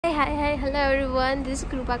Hi hello everyone, this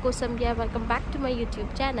कृपा कोसमगिया। Welcome back to my YouTube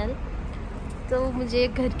channel. तो मुझे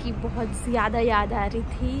घर की बहुत ज़्यादा याद आ रही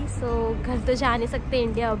थी। घर तो जा नहीं सकते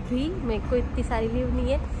इंडिया अभी, मेरे को इतनी सारी लीव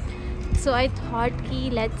नहीं है। सो आई थॉट कि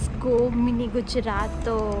लेट्स गो मिनी गुजरात।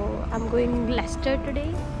 तो I am going Lester today.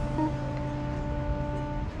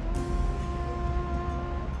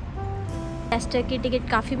 Lester की टिकट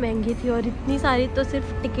काफ़ी महंगी थी और इतनी सारी तो सिर्फ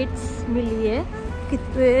टिकट्स मिली है,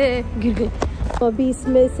 कितने गिर गए। अभी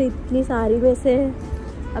इसमें से इतनी सारी में से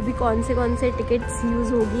अभी कौन से टिकट्स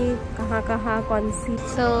यूज़ होगी, कहाँ कौन सी।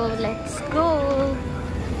 So let's go.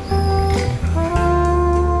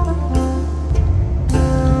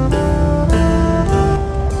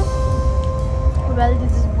 Well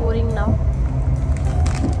this is boring now.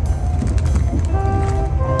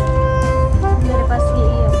 मेरे पास यही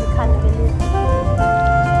है अभी खाने के लिए।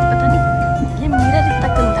 पता नहीं ये मिरर इतना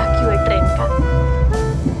गंदा क्यों है ट्रेन का।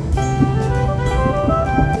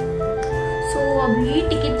 अभी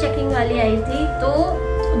टिकट चेकिंग वाली आई थी, तो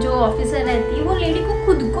जो ऑफिसर रहती वो लेडी को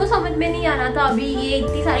खुद को समझ में नहीं आ रहा था अभी ये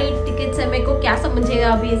इतनी सारी टिकट्स है, मेरे को क्या समझेगा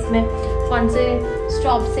अभी इसमें कौन से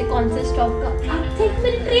स्टॉप से कौन से स्टॉप का।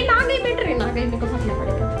 मेरी ट्रेन आ गई, मेरे को भागना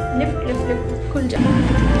पड़ेगा। लिफ्ट खुल जाओ,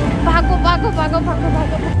 भागो।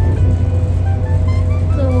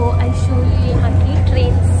 तो आई शो यू यहाँ की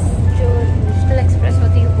ट्रेन जो नेशनल एक्सप्रेस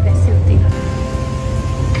होती है वो कैसी होती है।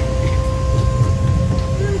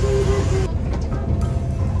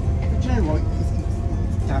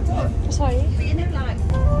 Sorry.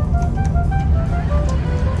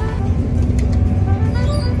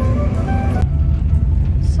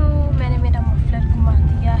 So मैंने मेरा मफलर घुमा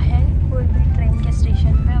दिया है कोई भी ट्रेन के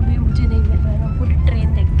स्टेशन पे। अभी मुझे नहीं मिल रहा है, मैं पूरी ट्रेन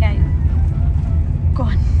देख के आई हूँ।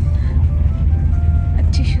 कौन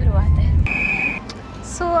अच्छी शुरुआत है।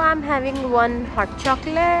 So I'm having one hot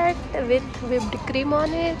chocolate with whipped cream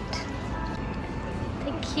on it.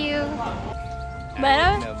 Thank you.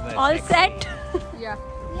 Madam all set.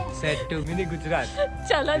 Set to mini Gujarat.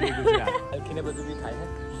 चलो मिनी गुजरात अलखीने બધું भी खाए हैं।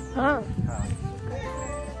 हाँ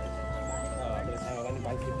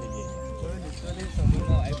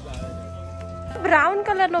ब्राउन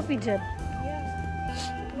कलर नो पिजन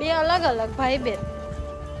બે અલગ અલગ ભાઈ બેન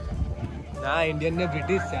ના ઇન્ડિયન ને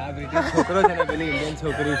બ્રિટિશ છે, આ બ્રિટિશ છોકરો છે ને પેલી ઇન્ડિયન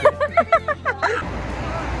છોકરી છે।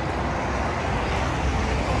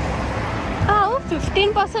 આવ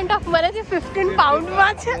 15% ઓફ મને જે 15 પાઉન્ડ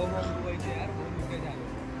માં છે।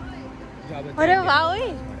 અરે વાહ ઓય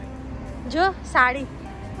જો સાડી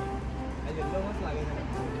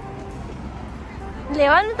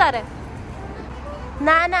લેવાનું તારે।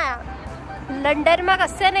 ના લંડન માં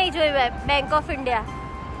કશે નહીં જોયું bank of India.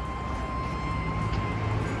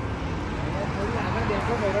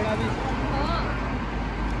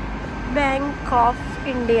 Bank of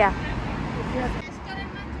India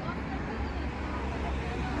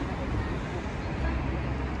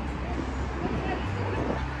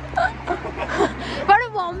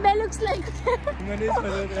Bombay looks like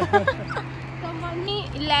mummy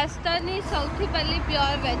લેસ્ટરની સૌથી પહેલી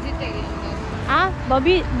પ્યોર વેજીટેરિયન છે। હા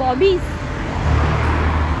બોબીઝ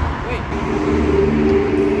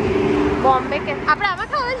બોમ્બે કે આપણે આમાં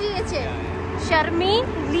ખાવા જઈએ છીએ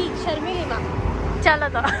શર્મિલીમાં। ચાલો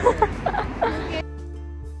તો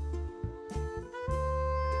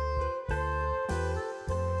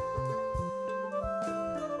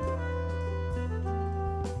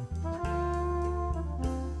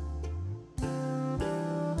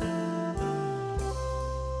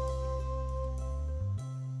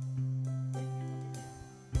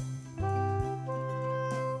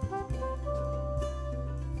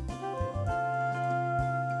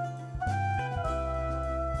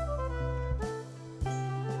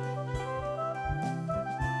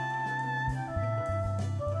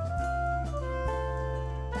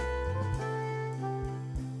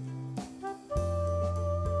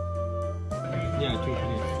या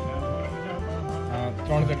चोखरी हाँ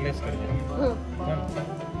 3 कटलेट्स कर दो।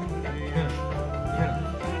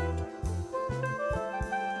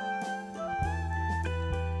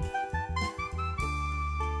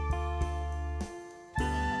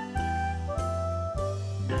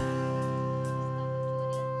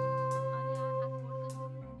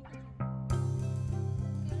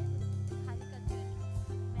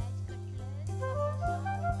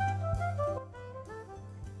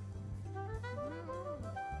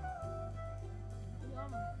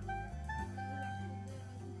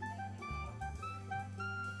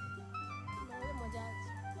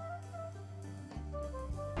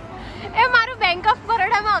 એ મારું બેંક ઓફ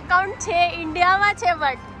બરોડામાં અકાઉન્ટ છે, ઇન્ડિયામાં છે,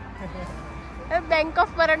 but bank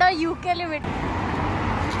of Baroda UK limited.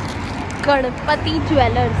 Ganpati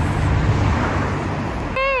jewellers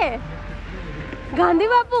Gandhi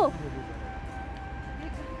बापू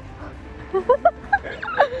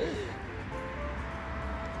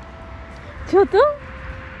जो तो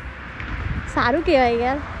सारू केवाय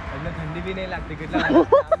यार ठंडी भी नहीं लगती कितना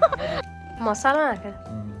मसाला नाखे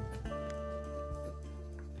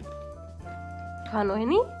खानो है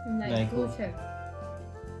नहीं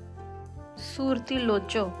Surti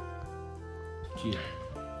locho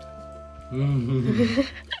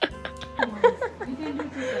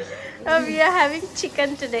We are having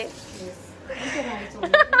chicken today.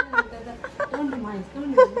 Don't mind.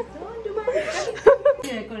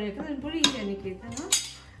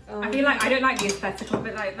 I feel like I don't like the aesthetic of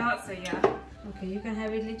it like that, so yeah. Okay, you can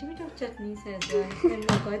have a little bit of chutney as well.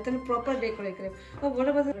 Then proper decoration. Oh, what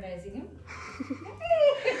about the rising?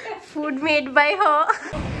 Food made by her.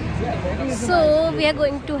 So we are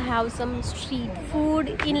going to have some street food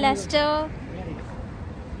in Leicester.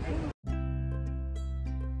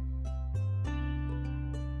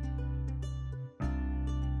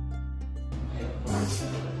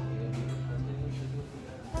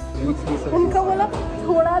 उनका बोला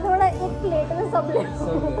थोड़ा थोड़ा एक plate में सब ले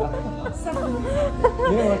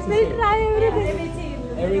we'll try everything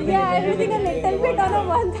yeah everything a little bit on a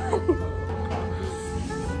one thali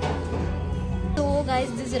so guys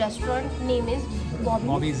this restaurant name is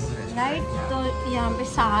Bobby's right तो यहाँ पे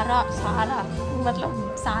सारा मतलब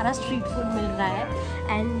सारा स्ट्रीट फूड मिल रहा है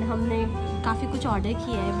एंड हमने काफ़ी कुछ ऑर्डर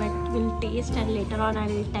किया है but will test and later on I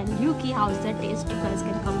will tell you कि how is the test you guys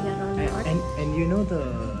can come here on and you know the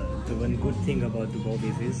one good thing about the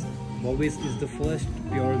Bobby's is the first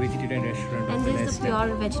pure vegetarian restaurant and this is the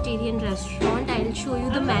pure vegetarian restaurant. I will show you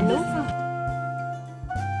the menu.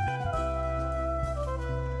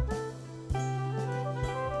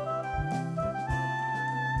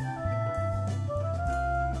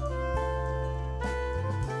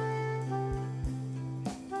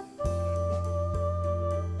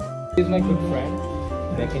 He is my good friend.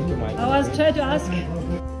 Back into my. I was trying to ask.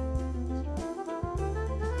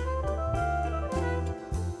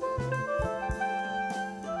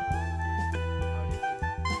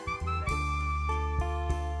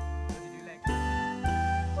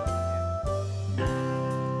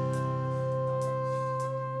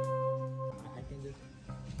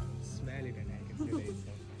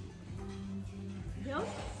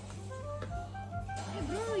 Hey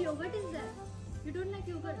bro, yogurt is there. You don't like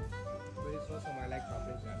yogurt? But it's awesome. I like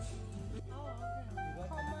chocolate jam.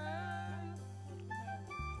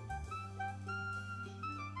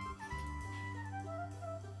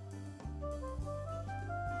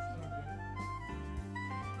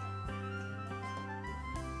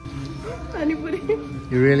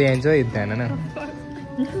 You really enjoy it then, है ना?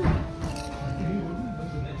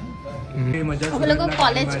 हम लोग को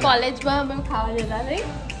college में हमें खावा देता नहीं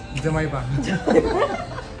जमाई पा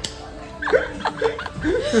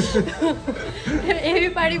ये भी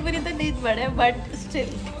पानी पूरी तो नहीं बड़े बट स्टिल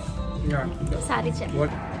सारी चाहिए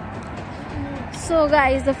so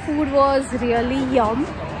guys the food was really यम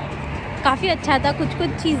काफ़ी अच्छा था कुछ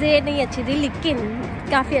चीज़ें नहीं अच्छी थी लेकिन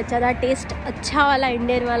काफ़ी अच्छा था टेस्ट अच्छा वाला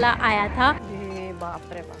इंडियन वाला आया था ये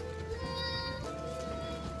बाप रे बाप